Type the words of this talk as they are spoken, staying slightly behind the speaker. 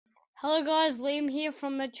Hello guys, Liam here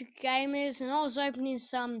from Metric Gamers, and I was opening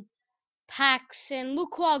some packs, and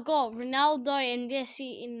look what I got, Ronaldo and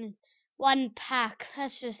Messi in one pack.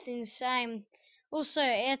 That's just insane. Also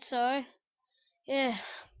Eto, yeah.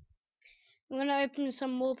 I'm gonna open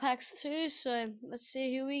some more packs too, so let's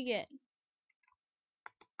see who we get.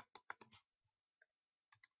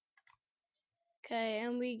 Okay,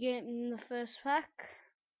 and we get in the first pack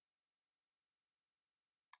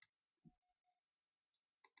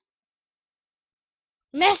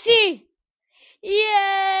Messi!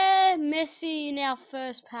 Yeah, Messi in our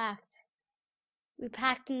first pack. We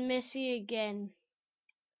packed in Messi again.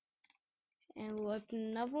 And we'll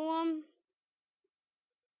open another one.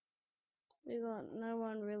 We got no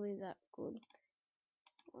one really that good.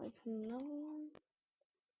 Open another one.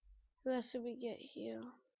 Who else did we get here?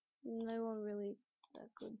 No one really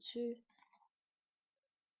that good too.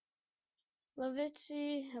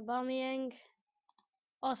 Lavici, Aubameyang,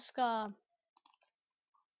 Oscar.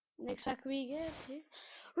 Next pack we get here.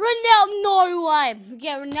 Ronaldo, no way! We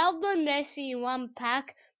get Ronaldo, Messi in one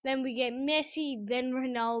pack. Then we get Messi, then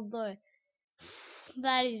Ronaldo.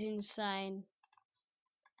 That is insane.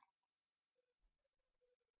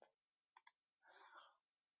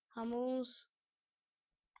 Hummels.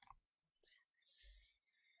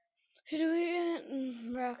 Who do we get?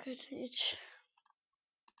 Rakitic.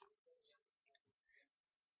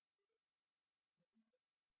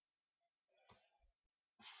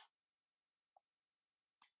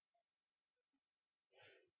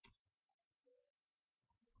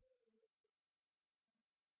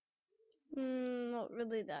 Not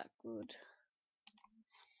really that good.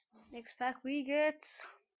 Next pack we get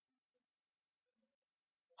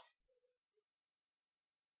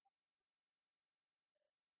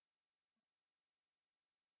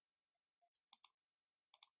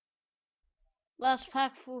last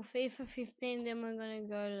pack for FIFA 15, then we're gonna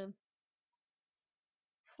go to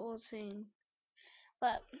 14.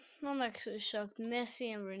 But I'm actually shocked.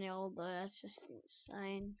 Messi and Ronaldo, that's just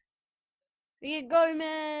insane. We get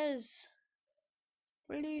Gomez!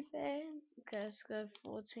 Really fan. Okay, let's go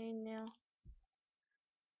 14 now.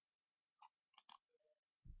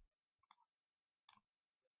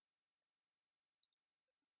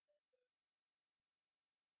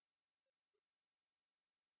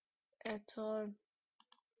 Eto.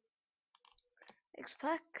 Next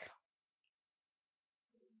pack.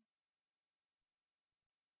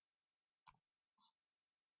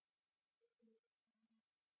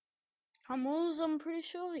 Hummels, I'm pretty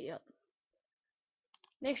sure, yep.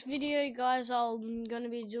 Next video, guys, I'm gonna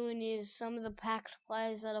be doing is some of the packed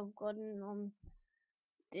players that I've gotten on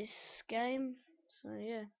this game. So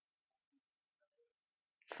yeah.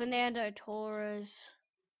 Fernando Torres.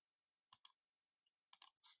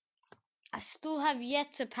 I still have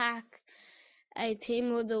yet to pack a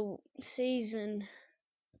team of the season,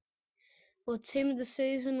 or team of the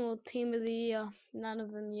season, or team of the year. None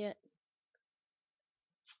of them yet.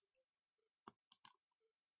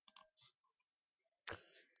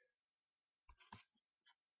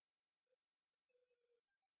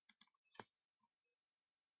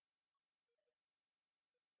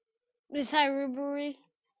 Did it say Ribery?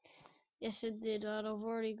 Yes, it did. I've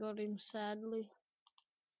already got him, sadly.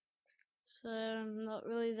 So I'm not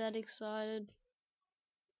really that excited.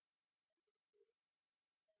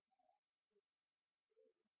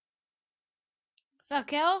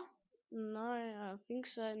 Falcao? No, I don't think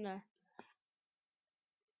so. No.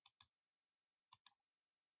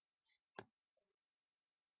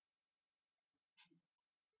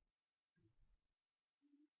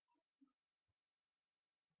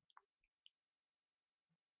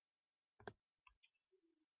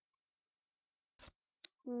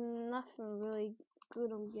 Nothing really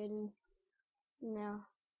good I'm getting now.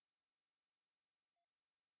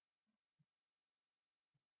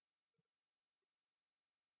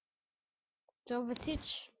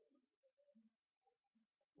 Jovetic.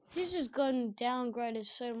 He's just gotten downgraded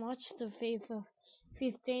so much to FIFA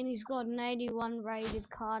 15. He's got an 81 rated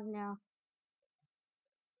card now.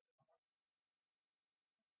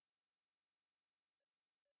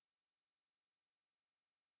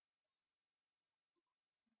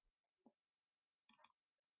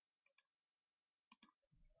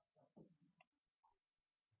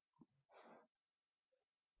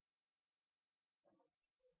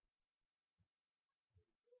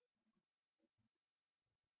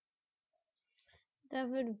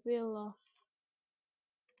 David Villa.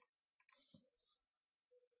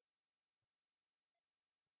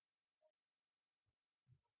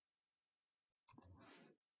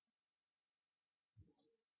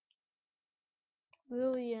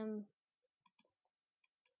 William.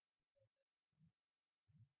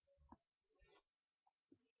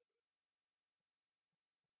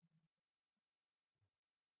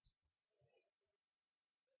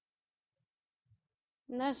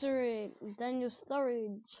 Nazareth, Daniel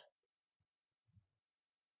Storage.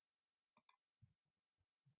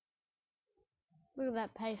 Look at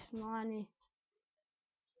that pace 90.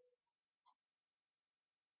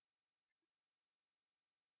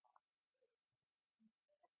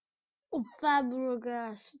 Oh,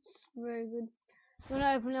 Fabregas. It's very good. I'm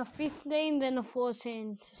gonna open a 15, then a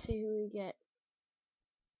 14 to see who we get.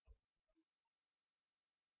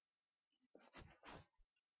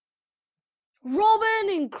 Robin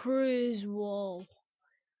and Cruz. Whoa.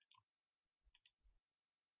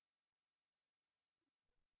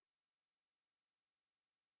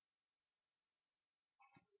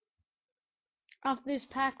 After this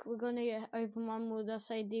pack, we're gonna open one with us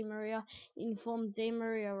say Di Maria. Inform Di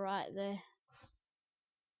Maria right there.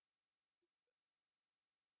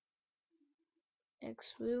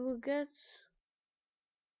 Next we will get.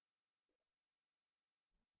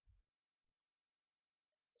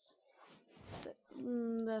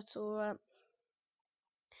 That's alright.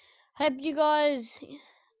 Hope you guys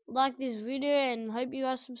like this video and hope you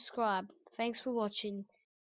guys subscribe. Thanks for watching.